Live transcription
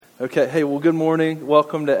Okay, hey, well, good morning.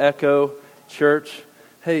 Welcome to Echo Church.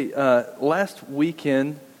 Hey, last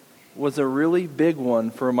weekend was a really big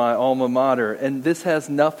one for my alma mater, and this has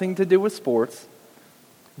nothing to do with sports,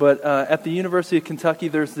 but at the University of Kentucky,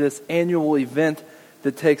 there's this annual event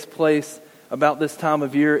that takes place about this time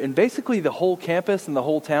of year, and basically the whole campus and the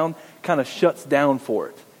whole town kind of shuts down for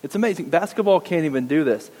it. It's amazing. Basketball can't even do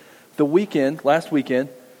this. Last weekend,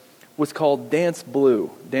 was called Dance Blue.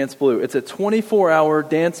 Dance Blue. It's a 24-hour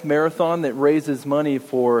dance marathon that raises money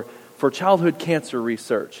for childhood cancer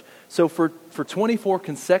research. So for 24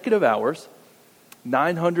 consecutive hours,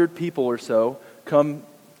 900 people or so come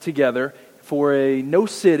together for a no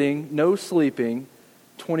sitting, no sleeping,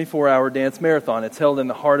 24-hour dance marathon. It's held in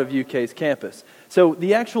the heart of UK's campus. So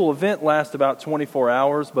the actual event lasts about 24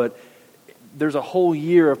 hours, but there's a whole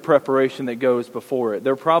year of preparation that goes before it.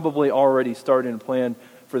 They're probably already starting to plan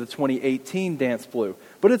for the 2018 Dance Blue.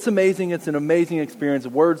 But it's amazing. It's an amazing experience.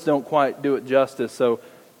 Words don't quite do it justice. So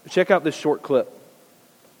check out this short clip.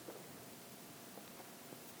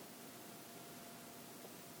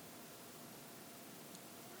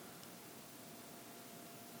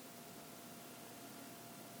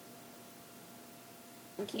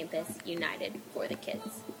 Campus united for the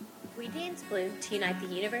kids. We Dance Blue to unite the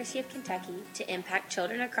University of Kentucky to impact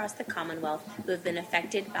children across the Commonwealth who have been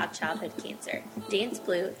affected by childhood cancer. Dance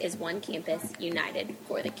Blue is one campus united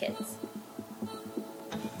for the kids.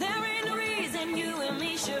 There ain't no reason you and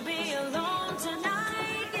me should be alone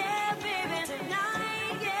tonight, yeah, baby.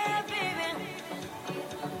 Tonight, yeah, baby.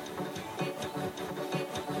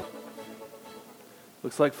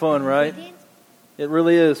 Looks like fun, right? It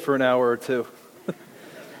really is for an hour or two.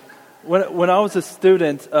 When I was a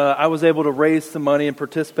student, I was able to raise some money and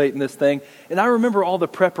participate in this thing. And I remember all the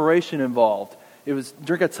preparation involved. It was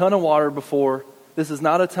drink a ton of water before. This is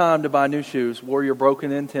not a time to buy new shoes. Wear your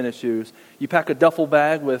broken-in tennis shoes. You pack a duffel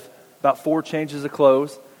bag with about 4 changes of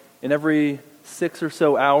clothes. And every 6 or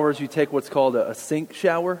so hours, you take what's called a sink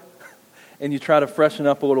shower. And you try to freshen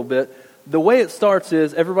up a little bit. The way it starts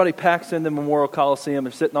is everybody packs into Memorial Coliseum.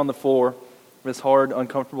 They're sitting on the floor, this hard,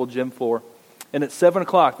 uncomfortable gym floor. And at 7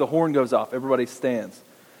 o'clock, the horn goes off. Everybody stands.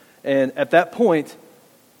 And at that point,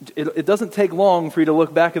 it doesn't take long for you to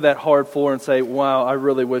look back at that hard floor and say, wow, I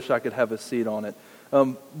really wish I could have a seat on it.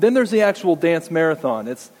 Then there's the actual dance marathon.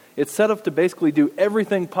 It's set up to basically do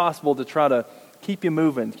everything possible to try to keep you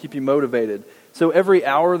moving, keep you motivated. So every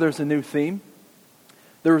hour, there's a new theme.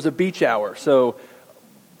 There was a beach hour. So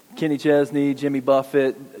Kenny Chesney, Jimmy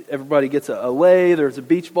Buffett, everybody gets a lei. There's a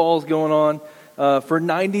beach balls going on. For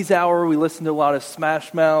 90s Hour, we listened to a lot of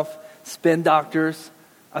Smash Mouth, Spin Doctors.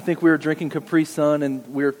 I think we were drinking Capri Sun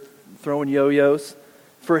and we were throwing yo-yos.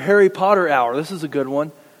 For Harry Potter Hour, this is a good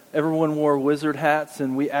one. Everyone wore wizard hats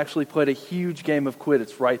and we actually played a huge game of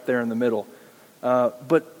Quidditch right there in the middle.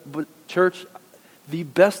 But church, the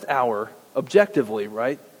best hour, objectively,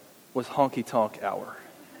 right, was Honky Tonk Hour.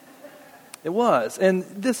 It was. And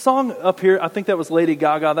this song up here, I think that was Lady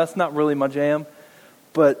Gaga. That's not really my jam.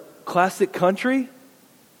 But classic country,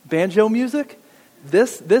 banjo music,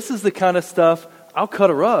 this is the kind of stuff, I'll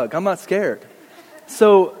cut a rug. I'm not scared.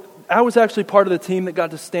 So I was actually part of the team that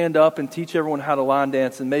got to stand up and teach everyone how to line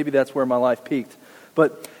dance, and maybe that's where my life peaked.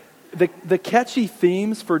 But the catchy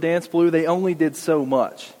themes for Dance Blue, they only did so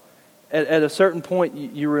much. At a certain point,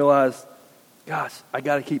 you realize, gosh, I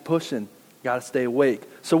got to keep pushing, got to stay awake.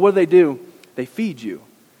 So what do? They feed you,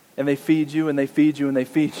 and they feed you, and they feed you, and they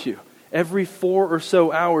feed you. Every 4 or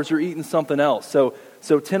so hours, you're eating something else. So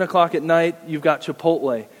 10 o'clock at night, you've got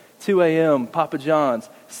Chipotle. 2 a.m., Papa John's.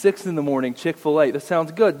 6 in the morning, Chick-fil-A. This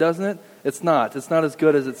sounds good, doesn't it? It's not. It's not as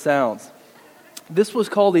good as it sounds. This was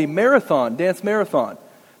called a marathon, dance marathon.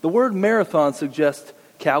 The word marathon suggests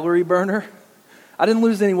calorie burner. I didn't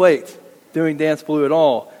lose any weight doing Dance Blue at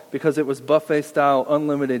all because it was buffet-style,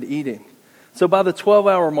 unlimited eating. So by the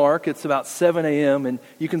 12-hour mark, it's about 7 a.m., and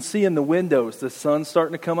you can see in the windows the sun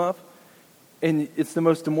starting to come up. And it's the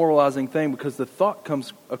most demoralizing thing because the thought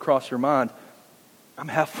comes across your mind, I'm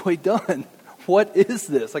halfway done. What is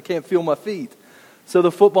this? I can't feel my feet. So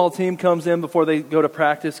the football team comes in before they go to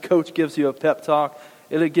practice. Coach gives you a pep talk.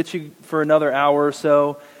 It'll get you for another hour or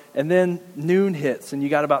so. And then noon hits, and you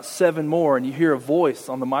got about 7 more, and you hear a voice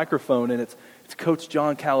on the microphone, and it's Coach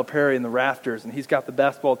John Calipari in the rafters, and he's got the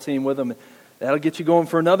basketball team with him. That'll get you going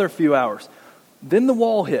for another few hours. Then the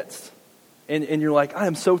wall hits. And you're like, I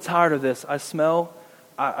am so tired of this. I smell.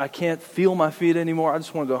 I can't feel my feet anymore. I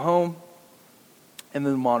just want to go home. And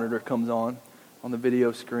then the monitor comes on the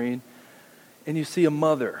video screen. And you see a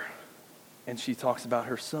mother. And she talks about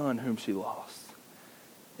her son whom she lost.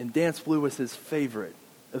 And Dance Blue was his favorite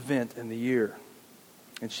event in the year.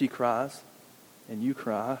 And she cries. and you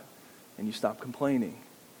cry, and you stop complaining,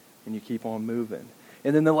 and you keep on moving.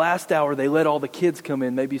 And then the last hour, they let all the kids come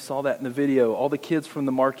in. Maybe you saw that in the video. All the kids from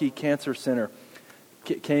the Marquis Cancer Center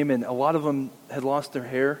came in. A lot of them had lost their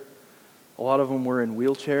hair. A lot of them were in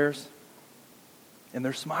wheelchairs. And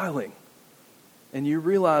they're smiling. And you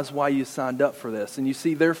realize why you signed up for this. And you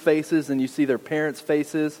see their faces, and you see their parents'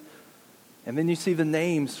 faces. And then you see the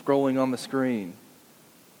names scrolling on the screen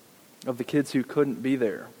of the kids who couldn't be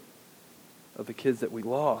there, of the kids that we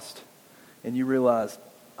lost. And you realize,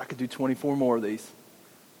 I could do 24 more of these.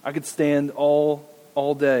 I could stand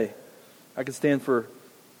all day. I could stand for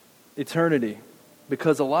eternity,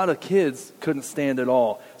 because a lot of kids couldn't stand at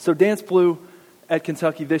all. So Dance Blue at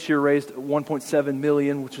Kentucky this year raised $1.7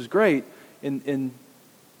 million, which is great. In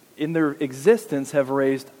their existence have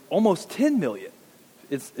raised almost $10 million.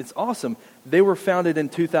 It's awesome. They were founded in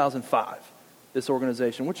 2005, this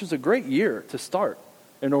organization, which was a great year to start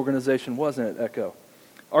an organization, wasn't it, Echo?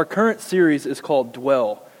 Our current series is called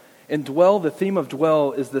Dwell. And Dwell, the theme of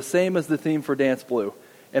Dwell is the same as the theme for Dance Blue.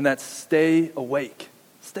 And that's stay awake.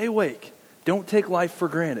 Stay awake. Don't take life for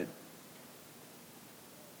granted.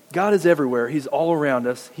 God is everywhere. He's all around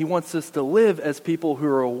us. He wants us to live as people who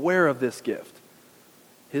are aware of this gift.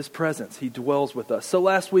 His presence. He dwells with us. So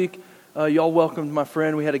last week, y'all welcomed my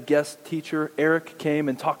friend. We had a guest teacher. Eric came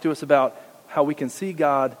and talked to us about how we can see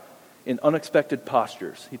God in unexpected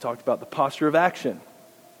postures. He talked about the posture of action,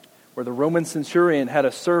 where the Roman centurion had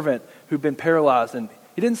a servant who'd been paralyzed, and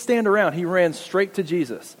he didn't stand around. He ran straight to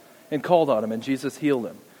Jesus and called on him, and Jesus healed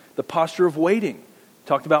him. The posture of waiting.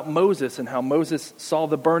 Talked about Moses and how Moses saw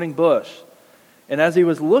the burning bush. And as he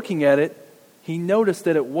was looking at it, he noticed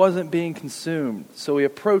that it wasn't being consumed. So he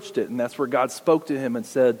approached it, and that's where God spoke to him and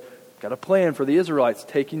said, got a plan for the Israelites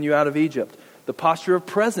taking you out of Egypt. The posture of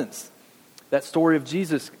presence. That story of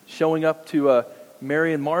Jesus showing up to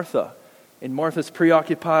Mary and Martha. And Martha's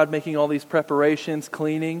preoccupied making all these preparations,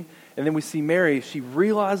 cleaning. And then we see Mary, she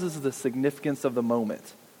realizes the significance of the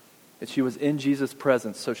moment. That she was in Jesus'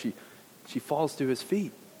 presence. So she falls to his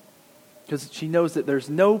feet. Because she knows that there's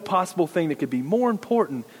no possible thing that could be more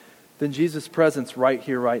important than Jesus' presence right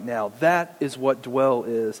here, right now. That is what dwell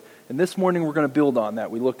is. And this morning we're going to build on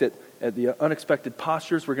that. We looked at the unexpected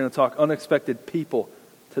postures. We're going to talk unexpected people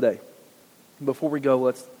today. Before we go,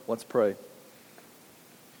 let's pray.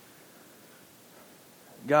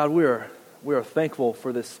 God, we are thankful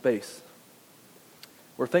for this space.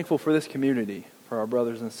 We're thankful for this community, for our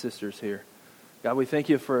brothers and sisters here. God, we thank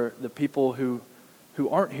you for the people who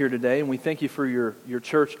aren't here today, and we thank you for your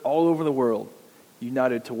church all over the world,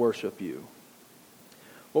 united to worship you.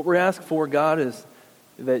 What we're asking for, God, is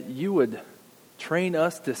that you would train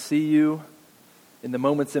us to see you in the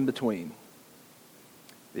moments in between.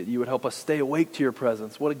 That you would help us stay awake to your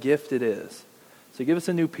presence. What a gift it is. So give us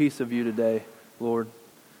a new piece of you today, Lord.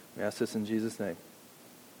 We ask this in Jesus' name.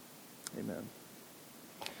 Amen.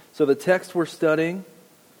 So the text we're studying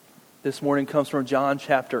this morning comes from John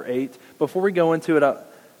chapter 8. Before we go into it,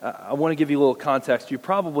 I want to give you a little context. You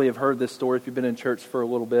probably have heard this story if you've been in church for a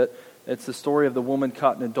little bit. It's the story of the woman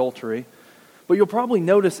caught in adultery. But you'll probably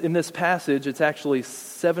notice in this passage, it's actually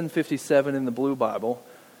 757 in the Blue Bible,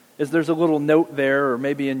 is there's a little note there, or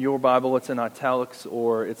maybe in your Bible it's in italics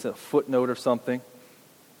or it's a footnote or something.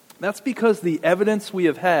 That's because the evidence we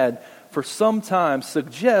have had for some time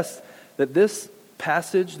suggests that this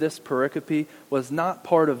passage, this pericope, was not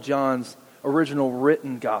part of John's original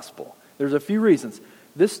written gospel. There's a few reasons.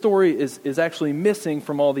 This story is actually missing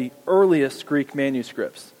from all the earliest Greek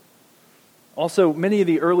manuscripts. Also, many of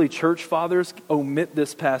the early church fathers omit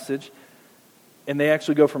this passage, and they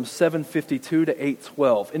actually go from 752 to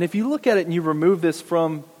 812. And if you look at it and you remove this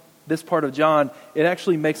from this part of John, it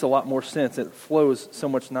actually makes a lot more sense. It flows so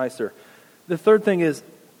much nicer. The third thing is,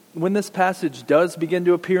 when this passage does begin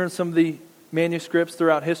to appear in some of the manuscripts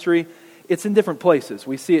throughout history, it's in different places.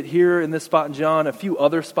 We see it here in this spot in John, a few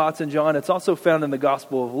other spots in John. It's also found in the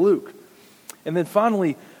Gospel of Luke. And then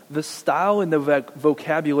finally, the style and the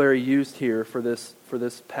vocabulary used here for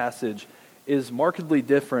this passage is markedly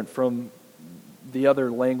different from the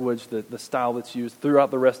other language, the style that's used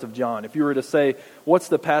throughout the rest of John. If you were to say, what's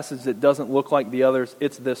the passage that doesn't look like the others,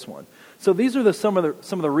 it's this one. So these are some of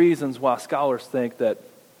the reasons why scholars think that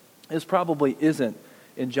this probably isn't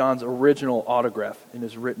in John's original autograph, in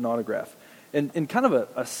his written autograph. And kind of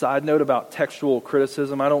a side note about textual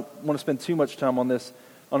criticism, I don't want to spend too much time on this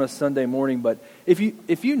on a Sunday morning, but if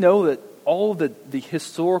you know that all the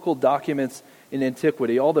historical documents in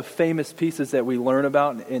antiquity, all the famous pieces that we learn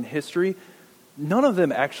about in history, none of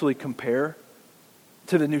them actually compare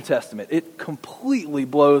to the New Testament. It completely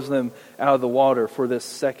blows them out of the water for this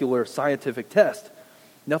secular scientific test.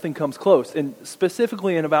 Nothing comes close, and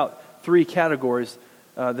specifically in about 3 categories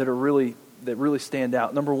that really stand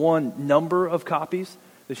out. Number one, number of copies.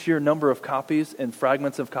 The sheer number of copies and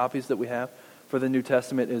fragments of copies that we have for the New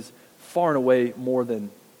Testament is far and away more than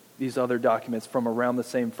these other documents from around the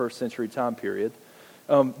same first century time period.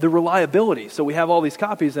 The reliability. So we have all these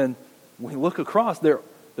copies, and when we look across, they're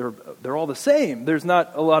all the same. There's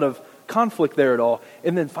not a lot of conflict there at all.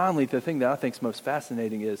 And then finally, the thing that I think is most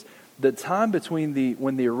fascinating is the time between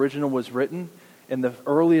when the original was written and the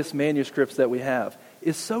earliest manuscripts that we have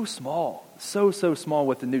is so small, so small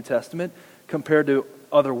with the New Testament compared to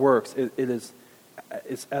other works.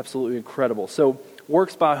 It's absolutely incredible. So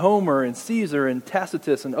works by Homer and Caesar and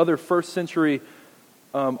Tacitus and other first century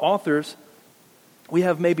authors, we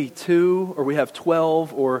have maybe 2 or we have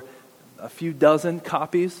 12 or a few dozen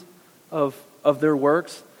copies of their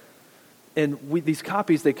works. And these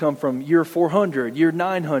copies, they come from year 400, year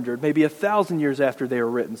 900, maybe 1,000 years after they were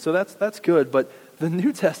written. So that's good. But the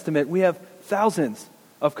New Testament, we have thousands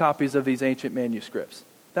of copies of these ancient manuscripts.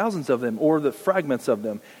 Thousands of them, or the fragments of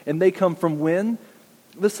them. And they come from when?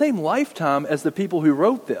 The same lifetime as the people who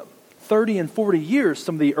wrote them. 30 and 40 years,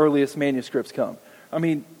 some of the earliest manuscripts come. I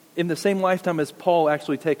mean, in the same lifetime as Paul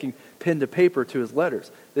actually taking pen to paper to his letters.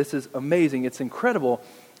 This is amazing. It's incredible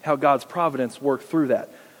how God's providence worked through that.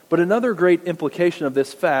 But another great implication of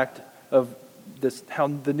this fact, of this, how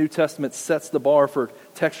the New Testament sets the bar for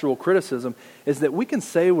textual criticism, is that we can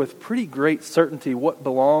say with pretty great certainty what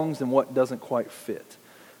belongs and what doesn't quite fit.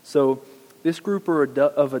 So this group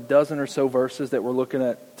of a dozen or so verses that we're looking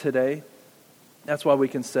at today, that's why we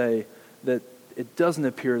can say that it doesn't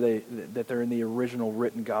appear that they're in the original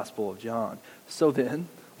written Gospel of John. So then,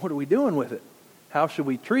 what are we doing with it? How should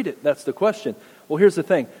we treat it? That's the question. Well, here's the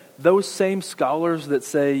thing. Those same scholars that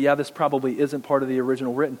say, yeah, this probably isn't part of the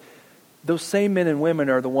original written, those same men and women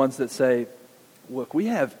are the ones that say, look, we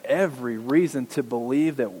have every reason to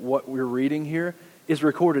believe that what we're reading here is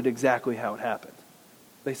recorded exactly how it happened.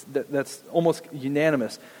 That's almost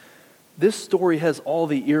unanimous. This story has all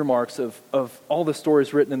the earmarks of all the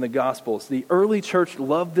stories written in the Gospels. The early church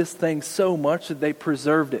loved this thing so much that they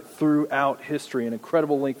preserved it throughout history, an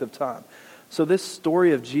incredible length of time. So this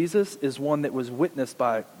story of Jesus is one that was witnessed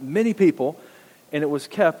by many people, and it was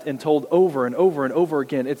kept and told over and over and over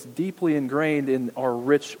again. It's deeply ingrained in our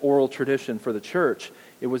rich oral tradition for the church.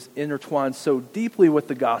 It was intertwined so deeply with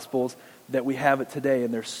the Gospels that we have it today,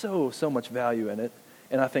 and there's so much value in it,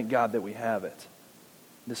 and I thank God that we have it.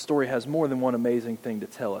 This story has more than one amazing thing to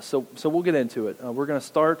tell us. So we'll get into it. We're going to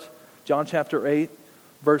start John chapter 8,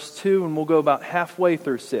 verse 2, and we'll go about halfway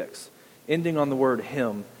through 6, ending on the word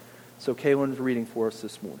him. So Kaylin's reading for us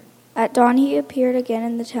this morning. At dawn he appeared again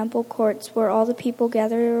in the temple courts where all the people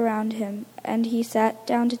gathered around him, and he sat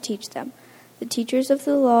down to teach them. The teachers of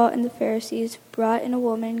the law and the Pharisees brought in a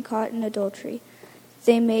woman caught in adultery.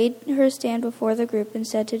 They made her stand before the group and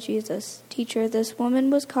said to Jesus, "Teacher, this woman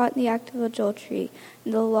was caught in the act of adultery,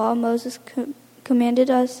 and the law of Moses commanded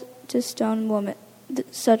us to stone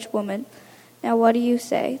such woman. Now what do you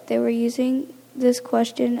say?" They were using this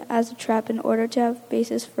question as a trap in order to have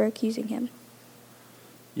basis for accusing him.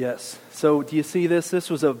 Yes. So do you see this? This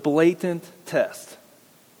was a blatant test.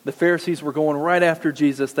 The Pharisees were going right after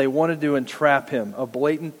Jesus. They wanted to entrap him. A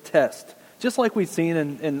blatant test. Just like we've seen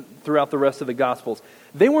in throughout the rest of the Gospels.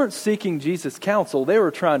 They weren't seeking Jesus' counsel. They were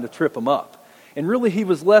trying to trip him up. And really he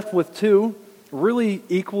was left with 2 really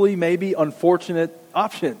equally maybe unfortunate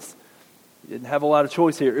options. He didn't have a lot of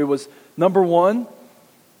choice here. It was, number 1,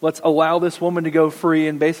 let's allow this woman to go free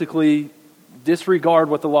and basically disregard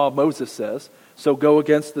what the law of Moses says. So go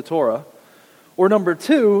against the Torah. Or number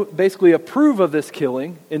 2, basically approve of this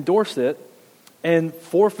killing, endorse it, and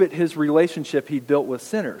forfeit his relationship he built with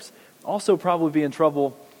sinners. Also probably be in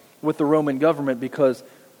trouble with the Roman government because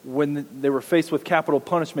when they were faced with capital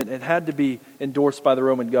punishment, it had to be endorsed by the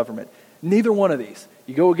Roman government. Neither one of these.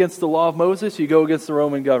 You go against the law of Moses, you go against the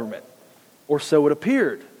Roman government. Or so it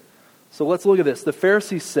appeared. So let's look at this. The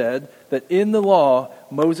Pharisees said that in the law,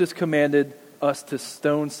 Moses commanded us to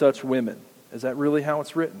stone such women. Is that really how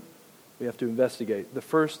it's written? We have to investigate. The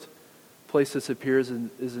first place this appears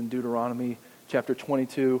is in Deuteronomy chapter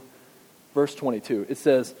 22, verse 22. It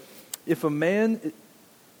says, "If a man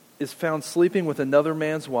is found sleeping with another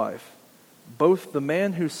man's wife, both the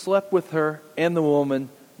man who slept with her and the woman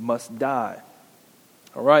must die."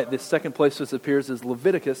 All right, the second place this appears is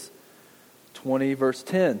Leviticus 20, verse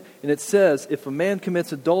 10. And it says, "If a man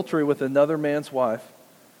commits adultery with another man's wife,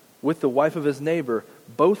 with the wife of his neighbor,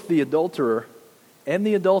 both the adulterer and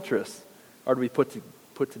the adulteress are to be put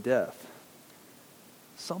to death."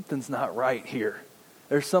 Something's not right here.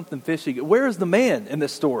 There's something fishy. Where is the man in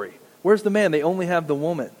this story? Where's the man? They only have the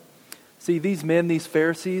woman. See, these men, these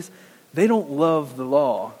Pharisees, they don't love the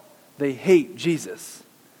law. They hate Jesus.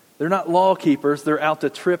 They're not law keepers. They're out to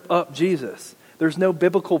trip up Jesus. There's no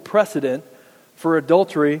biblical precedent for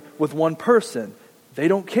adultery with one person. They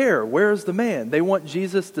don't care. Where's the man? They want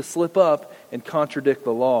Jesus to slip up and contradict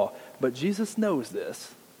the law. But Jesus knows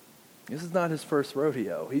this. This is not his first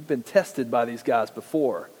rodeo. He'd been tested by these guys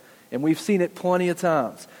before. And we've seen it plenty of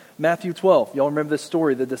times. Matthew 12, y'all remember this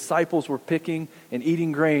story. The disciples were picking and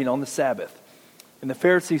eating grain on the Sabbath. And the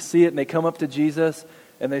Pharisees see it and they come up to Jesus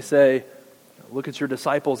and they say, look at your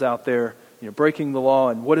disciples out there, breaking the law.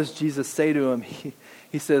 And what does Jesus say to them?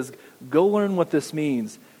 He says, go learn what this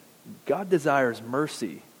means. God desires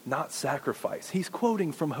mercy, not sacrifice. He's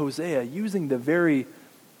quoting from Hosea, using the very,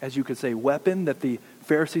 as you could say, weapon that the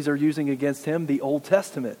Pharisees are using against him, the Old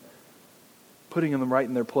Testament, putting them right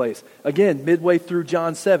in their place. Again, midway through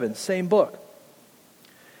John 7, same book.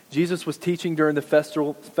 Jesus was teaching during the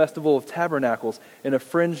Festival of Tabernacles, and a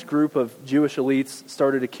fringe group of Jewish elites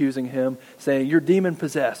started accusing him, saying, you're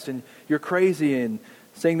demon-possessed, and you're crazy, and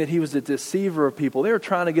saying that he was a deceiver of people. They were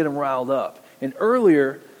trying to get him riled up. And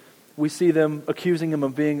earlier, we see them accusing him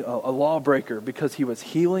of being a lawbreaker because he was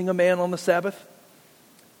healing a man on the Sabbath.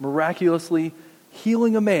 Miraculously,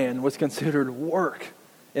 healing a man was considered work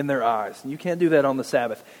in their eyes. You can't do that on the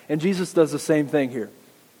Sabbath. And Jesus does the same thing here.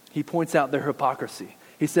 He points out their hypocrisy.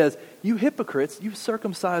 He says, you hypocrites, you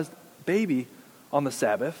circumcised baby on the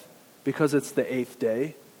Sabbath because it's the 8th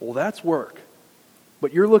day. Well, that's work.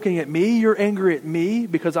 But you're looking at me, you're angry at me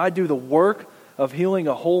because I do the work of healing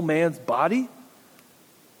a whole man's body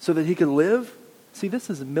so that he can live? See, this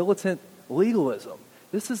is militant legalism.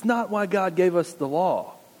 This is not why God gave us the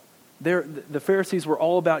law. The Pharisees were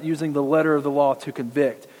all about using the letter of the law to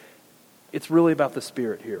convict. It's really about the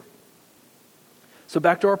Spirit here. So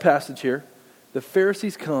back to our passage here. The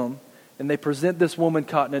Pharisees come and they present this woman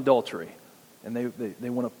caught in adultery. And they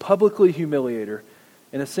want to publicly humiliate her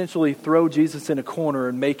and essentially throw Jesus in a corner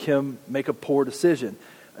and make him make a poor decision.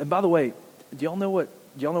 And by the way, do y'all know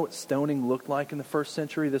what stoning looked like in the first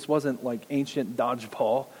century? This wasn't like ancient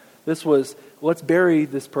dodgeball. This was, let's bury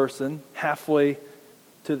this person halfway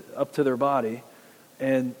up to their body,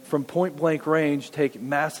 and from point blank range, take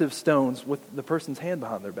massive stones with the person's hand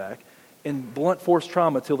behind their back and blunt force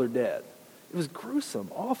trauma till they're dead. It was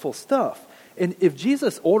gruesome, awful stuff. And if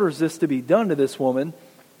Jesus orders this to be done to this woman,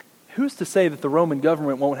 who's to say that the Roman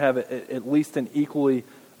government won't have at least an equally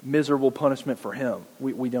miserable punishment for him?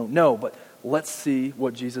 We don't know, but let's see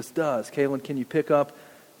what Jesus does. Kaylin, can you pick up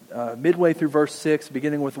midway through verse 6,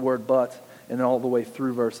 beginning with the word but, and all the way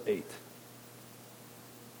through verse 8?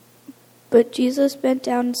 But Jesus bent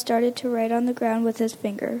down and started to write on the ground with his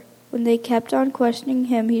finger. When they kept on questioning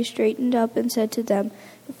him, he straightened up and said to them,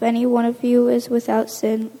 if any one of you is without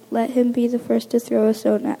sin, let him be the first to throw a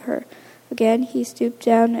stone at her. Again, he stooped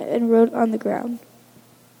down and wrote on the ground.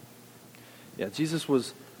 Yeah, Jesus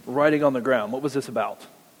was writing on the ground. What was this about?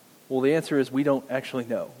 Well, the answer is we don't actually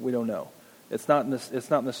know. We don't know. It's not in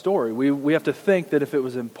the story. We have to think that if it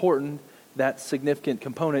was important, that significant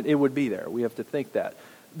component, it would be there. We have to think that.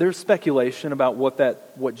 There's speculation about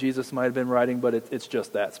what Jesus might have been writing, but it's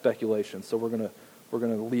just that, speculation. So we're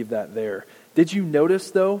gonna leave that there. Did you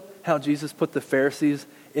notice, though, how Jesus put the Pharisees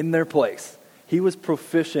in their place? He was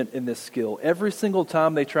proficient in this skill. Every single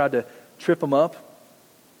time they tried to trip him up,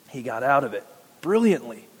 he got out of it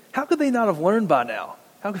brilliantly. How could they not have learned by now?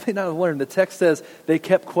 How could they not have learned? The text says they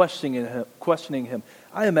kept questioning him.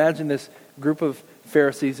 I imagine this group of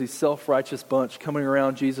Pharisees, these self-righteous bunch, coming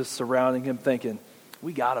around Jesus, surrounding him, thinking,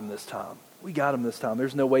 we got him this time. We got him this time.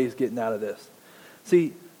 There's no way he's getting out of this.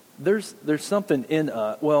 See, there's something in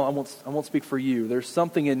I won't speak for you. There's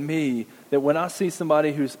something in me that when I see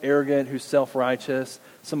somebody who's arrogant, who's self-righteous,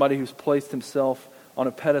 somebody who's placed himself on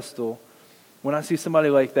a pedestal, when I see somebody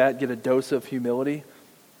like that get a dose of humility,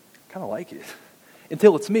 I kind of like it.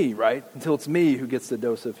 Until it's me, right? Until it's me who gets the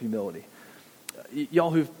dose of humility. Y'all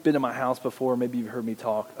who've been in my house before, maybe you've heard me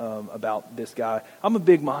talk about this guy. I'm a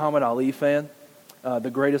big Muhammad Ali fan.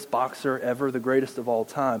 The greatest boxer ever, the greatest of all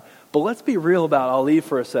time. But let's be real about Ali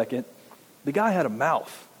for a second. The guy had a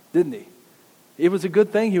mouth, didn't he? It was a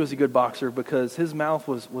good thing he was a good boxer because his mouth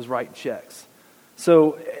was writing checks.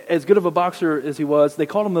 So as good of a boxer as he was, they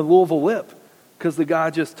called him the Louisville Lip because the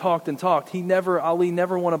guy just talked and talked. Ali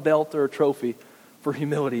never won a belt or a trophy for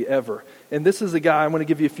humility ever. And this is a guy, I'm going to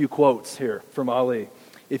give you a few quotes here from Ali.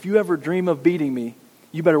 If you ever dream of beating me,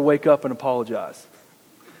 you better wake up and apologize.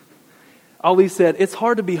 Ali said, it's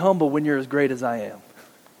hard to be humble when you're as great as I am.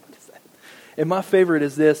 And my favorite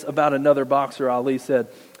is this about another boxer. Ali said,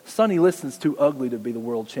 Sonny Liston's too ugly to be the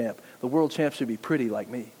world champ. The world champ should be pretty like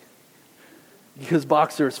me. Because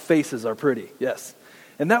boxers' faces are pretty, yes.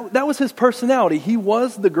 And that was his personality. He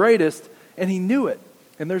was the greatest, and he knew it.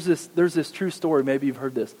 And there's this true story. Maybe you've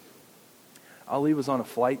heard this. Ali was on a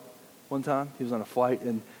flight one time. He was on a flight,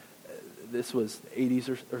 and this was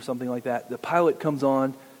 80s or something like that. The pilot comes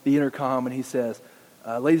on the intercom, and he says,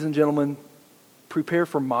 ladies and gentlemen, prepare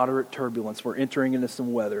for moderate turbulence. We're entering into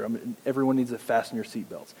some weather. Everyone needs to fasten your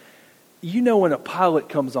seatbelts. You know when a pilot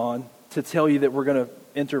comes on to tell you that we're going to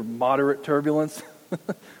enter moderate turbulence,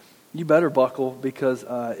 you better buckle, because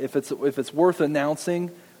if it's worth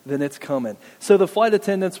announcing, then it's coming. So the flight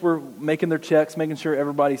attendants were making their checks, making sure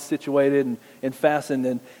everybody's situated and fastened,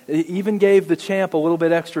 and it even gave the champ a little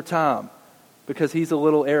bit extra time because he's a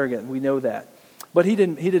little arrogant. We know that. But he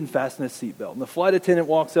didn't fasten his seatbelt. And the flight attendant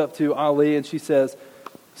walks up to Ali and she says,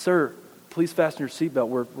 "Sir, please fasten your seatbelt.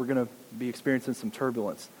 We're going to be experiencing some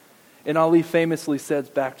turbulence." And Ali famously says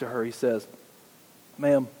back to her, he says,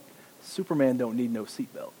 "Ma'am, Superman don't need no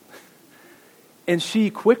seatbelt." And she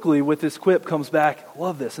quickly, with this quip, comes back, I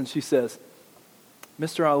love this, and she says,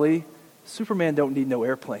 "Mr. Ali, Superman don't need no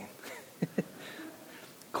airplane."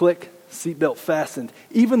 Click, seatbelt fastened.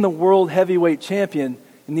 Even the world heavyweight champion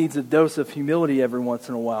needs a dose of humility every once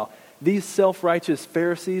in a while. These self-righteous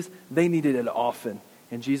Pharisees, they needed it often,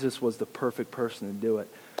 and Jesus was the perfect person to do it.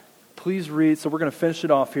 Please read, so we're going to finish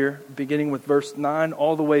it off here, beginning with verse 9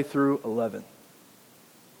 all the way through 11.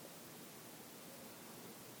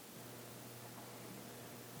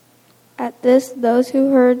 At this, those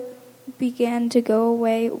who heard began to go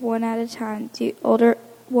away one at a time, the older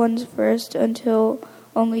ones first, until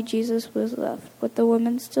only Jesus was left. With the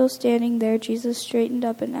woman still standing there, Jesus straightened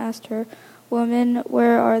up and asked her, "Woman,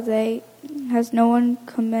 where are they? Has no one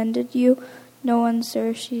commended you?" "No one,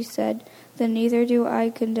 sir," she said. "Then neither do I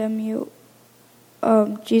condemn you."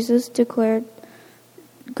 Jesus declared,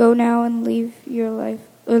 "Go now and leave your life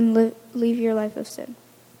of sin."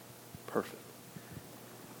 Perfect.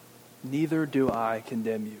 Neither do I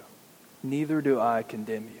condemn you. Neither do I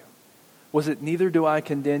condemn you. Was it neither do I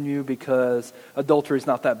condemn you because adultery is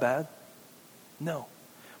not that bad? No.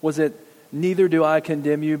 Was it neither do I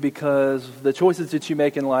condemn you because the choices that you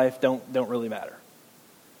make in life don't really matter?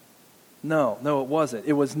 No, it wasn't.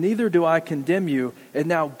 It was neither do I condemn you, and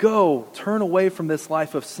now go, turn away from this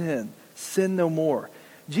life of sin. Sin no more.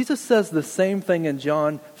 Jesus says the same thing in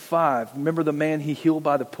John 5. Remember the man he healed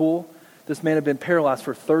by the pool? This man had been paralyzed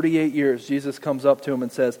for 38 years. Jesus comes up to him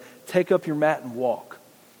and says, "Take up your mat and walk."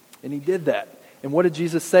 And he did that. And what did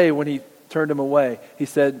Jesus say when he turned him away? He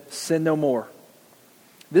said, "Sin no more."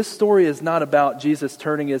 This story is not about Jesus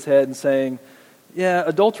turning his head and saying, "Yeah,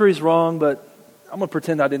 adultery is wrong, but I'm going to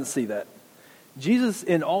pretend I didn't see that." Jesus,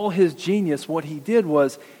 in all his genius, what he did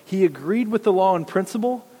was he agreed with the law in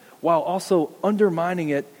principle while also undermining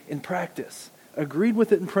it in practice. Agreed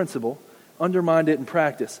with it in principle, undermined it in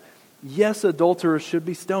practice. Yes, adulterers should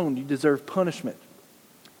be stoned. You deserve punishment.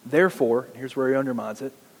 Therefore, here's where he undermines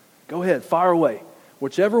it. Go ahead, fire away.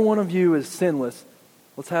 Whichever one of you is sinless,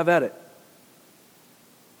 let's have at it.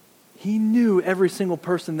 He knew every single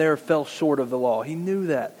person there fell short of the law. He knew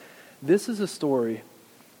that. This is a story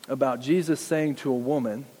about Jesus saying to a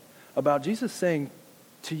woman, about Jesus saying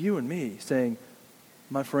to you and me, saying,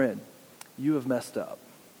 "My friend, you have messed up.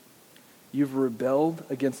 You've rebelled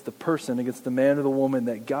against the person, against the man or the woman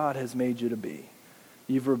that God has made you to be.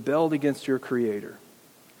 You've rebelled against your Creator.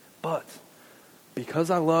 But because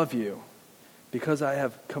I love you, because I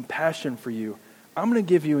have compassion for you, I'm going to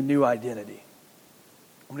give you a new identity.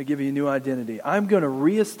 I'm going to give you a new identity. I'm going to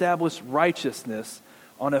reestablish righteousness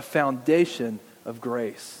on a foundation of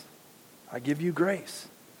grace. I give you grace.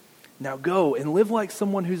 Now go and live like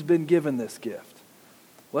someone who's been given this gift.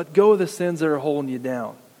 Let go of the sins that are holding you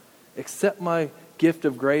down. Accept my gift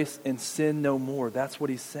of grace and sin no more." That's what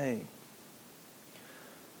he's saying.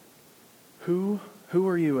 Who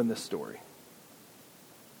are you in this story?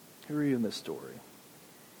 Who are you in this story?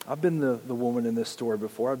 I've been the woman in this story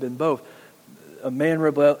before. I've been both. A man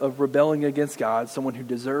rebelling against God, someone who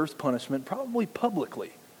deserves punishment, probably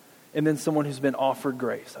publicly, and then someone who's been offered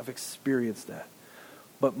grace. I've experienced that.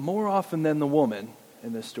 But more often than the woman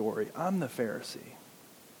in this story, I'm the Pharisee.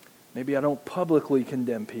 Maybe I don't publicly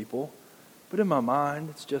condemn people, but in my mind,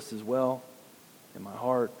 it's just as well, in my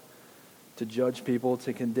heart, to judge people,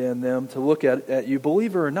 to condemn them, to look at you,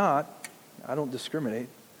 believer or not, I don't discriminate,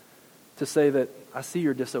 to say that I see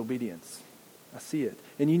your disobedience. I see it.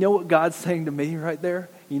 And you know what God's saying to me right there?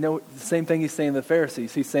 You know, the same thing he's saying to the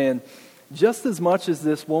Pharisees. He's saying, just as much as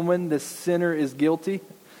this woman, this sinner is guilty,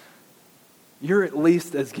 you're at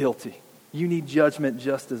least as guilty. You need judgment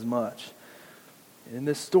just as much. In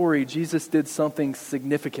this story, Jesus did something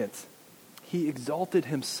significant. He exalted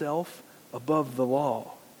himself above the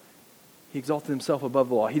law. He exalted himself above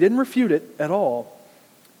the law. He didn't refute it at all,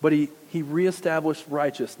 but he reestablished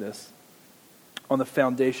righteousness on the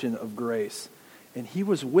foundation of grace. And he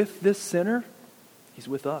was with this sinner, he's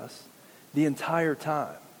with us, the entire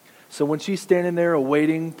time. So when she's standing there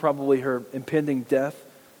awaiting probably her impending death,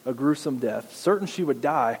 a gruesome death, certain she would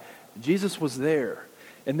die, Jesus was there.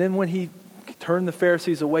 And then when he turned the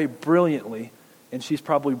Pharisees away brilliantly, and she's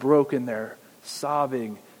probably broken there,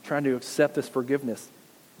 sobbing, trying to accept this forgiveness,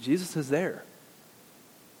 Jesus is there.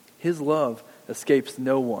 His love escapes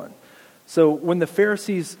no one. So when the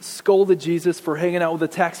Pharisees scolded Jesus for hanging out with the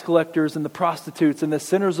tax collectors and the prostitutes and the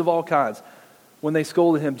sinners of all kinds, when they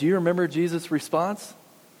scolded him, do you remember Jesus' response?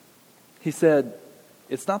 He said,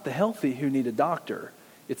 it's not the healthy who need a doctor,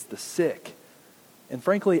 it's the sick. And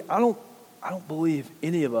frankly, I don't believe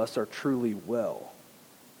any of us are truly well.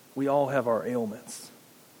 We all have our ailments.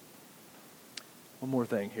 One more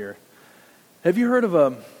thing here. Have you heard of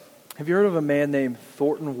a man named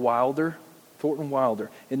Thornton Wilder? Thornton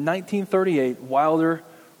Wilder. In 1938, Wilder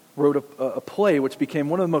wrote a play which became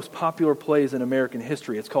one of the most popular plays in American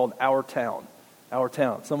history. It's called Our Town. Our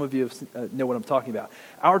Town. Some of you know what I'm talking about.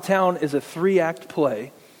 Our Town is a 3-act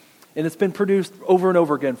play, and it's been produced over and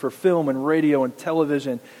over again for film and radio and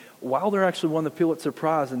television. Wilder actually won the Pulitzer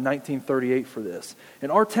Prize in 1938 for this.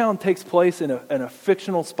 And Our Town takes place in a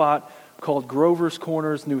fictional spot called Grover's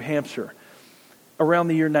Corners, New Hampshire, around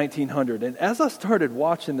the year 1900. And as I started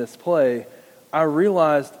watching this play, I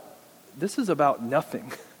realized this is about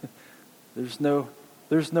nothing. There's no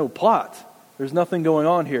plot. There's nothing going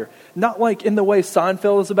on here. Not like in the way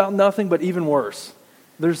Seinfeld is about nothing, but even worse.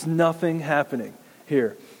 There's nothing happening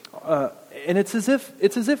here. And it's as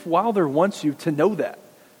if Wilder wants you to know that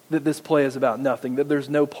this play is about nothing, that there's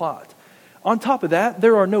no plot. On top of that,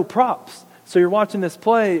 there are no props. So you're watching this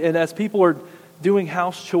play, and as people are doing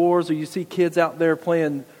house chores, or you see kids out there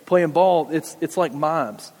playing ball, it's like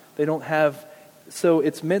mimes. They don't have, so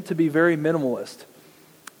it's meant to be very minimalist.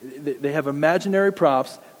 They have imaginary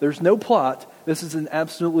props. There's no plot. This is an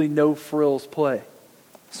absolutely no frills play.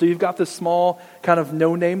 So you've got this small kind of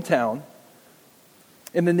no-name town,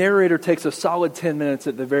 and the narrator takes a solid 10 minutes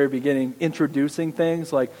at the very beginning introducing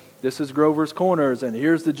things like, this is Grover's Corners, and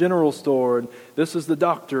here's the general store, and this is the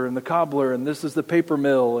doctor and the cobbler, and this is the paper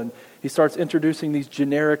mill. And he starts introducing these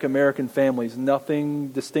generic American families, nothing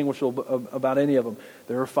distinguishable about any of them.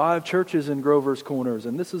 There are 5 churches in Grover's Corners,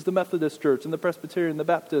 and this is the Methodist Church, and the Presbyterian, the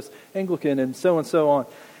Baptist, Anglican, and so on.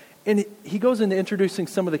 And he goes into introducing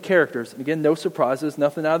some of the characters. And again, no surprises,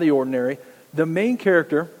 nothing out of the ordinary. The main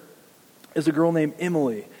character is a girl named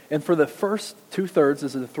Emily. And for the first 2/3,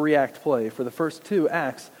 this is a 3-act play, for the first 2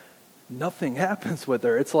 acts, nothing happens with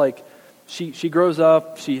her. It's like she grows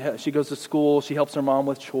up, she goes to school, she helps her mom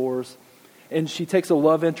with chores, and she takes a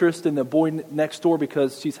love interest in the boy next door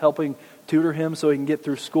because she's helping tutor him so he can get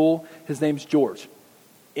through school. His name's George.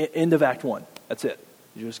 End of Act 1. That's it.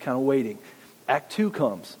 You're just kind of waiting. Act 2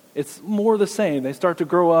 comes. It's more the same. They start to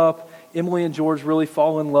grow up. Emily and George really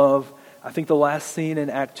fall in love. I think the last scene in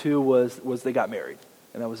Act 2 was they got married,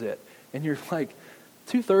 and that was it. And you're like,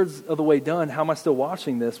 2/3 of the way done, how am I still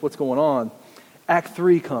watching this? What's going on? Act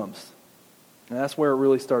 3 comes. And that's where it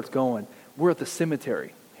really starts going. We're at the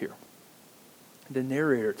cemetery here. The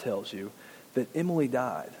narrator tells you that Emily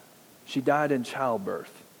died. She died in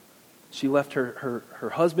childbirth. She left her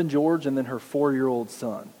husband, George, and then her 4-year-old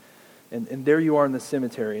son. And there you are in the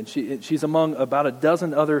cemetery. And she's among about a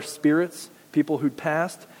dozen other spirits, people who'd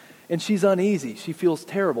passed. And she's uneasy. She feels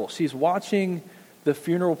terrible. She's watching the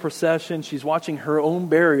funeral procession. She's watching her own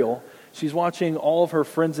burial. She's watching all of her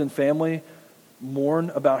friends and family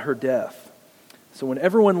mourn about her death. So when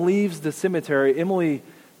everyone leaves the cemetery, Emily,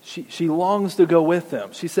 she longs to go with them.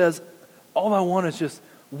 She says, all I want is just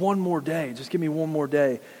one more day. Just give me one more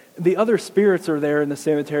day. The other spirits are there in the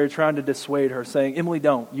cemetery trying to dissuade her, saying, Emily,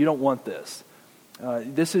 you don't want this.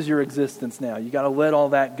 This is your existence now. You got to let all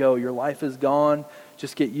that go. Your life is gone.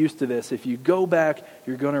 Just get used to this. If you go back,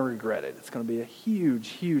 you're going to regret it. It's going to be a huge,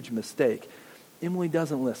 huge mistake. Emily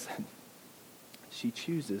doesn't listen. She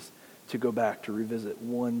chooses to go back to revisit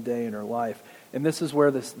one day in her life. And this is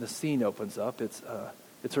where the scene opens up. It's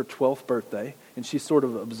her 12th birthday, and she's sort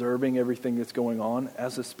of observing everything that's going on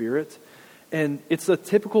as a spirit. And it's a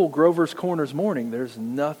typical Grover's Corners morning. There's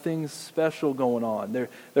nothing special going on. There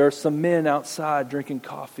are some men outside drinking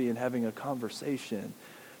coffee and having a conversation.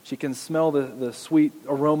 She can smell the sweet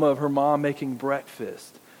aroma of her mom making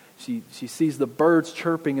breakfast. She sees the birds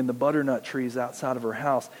chirping in the butternut trees outside of her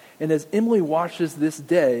house. And as Emily watches this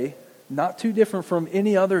day, not too different from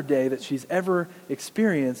any other day that she's ever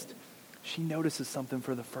experienced, she notices something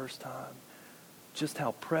for the first time. just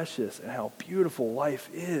how precious and how beautiful life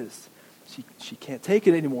is. She can't take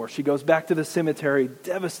it anymore. She goes back to the cemetery,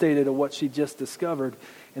 devastated at what she just discovered.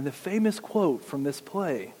 And the famous quote from this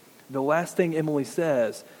play, the last thing Emily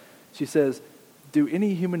says, she says, "Do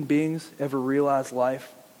any human beings ever realize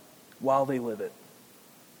life while they live it?"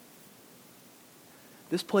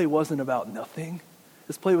 This play wasn't about nothing.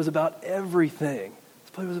 This play was about everything.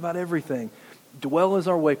 This play was about everything. Dwell is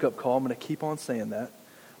our wake-up call. I'm going to keep on saying that.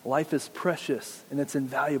 Life is precious and it's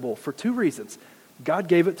invaluable for two reasons. God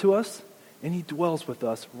gave it to us, and he dwells with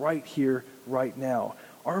us right here, right now.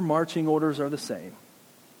 Our marching orders are the same.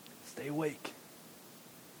 Stay awake.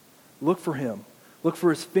 Look for him. Look for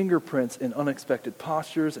his fingerprints in unexpected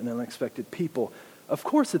postures and unexpected people. Of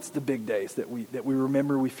course, it's the big days that we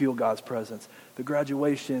remember, we feel God's presence. The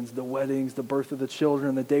graduations, the weddings, the birth of the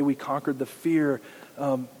children, the day we conquered the fear,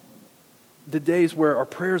 the days where our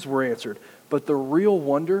prayers were answered. But the real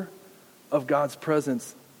wonder of God's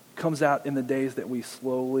presence comes out in the days that we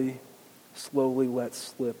slowly let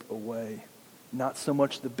slip away. Not so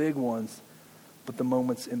much the big ones, but the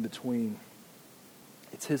moments in between.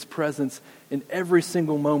 It's his presence in every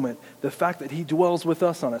single moment. The fact that he dwells with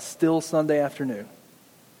us on a still Sunday afternoon.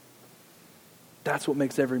 That's what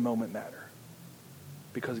makes every moment matter.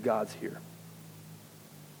 Because God's here.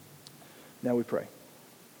 Now we pray.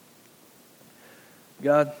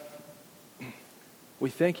 God, we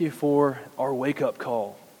thank you for our wake-up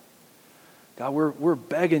call. God, we're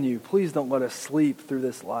begging you, please don't let us sleep through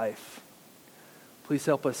this life. Please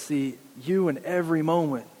help us see you in every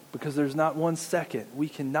moment, because there's not one second. We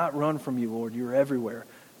cannot run from you, Lord. You're everywhere.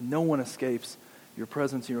 No one escapes. Your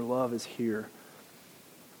presence and your love is here.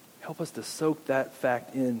 Help us to soak that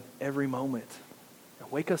fact in every moment.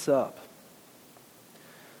 And wake us up.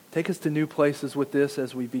 Take us to new places with this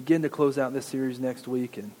as we begin to close out this series next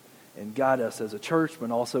week, and guide us as a church,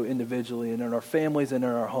 but also individually and in our families and in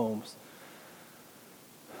our homes.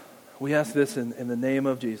 We ask this in the name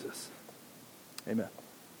of Jesus. Amen.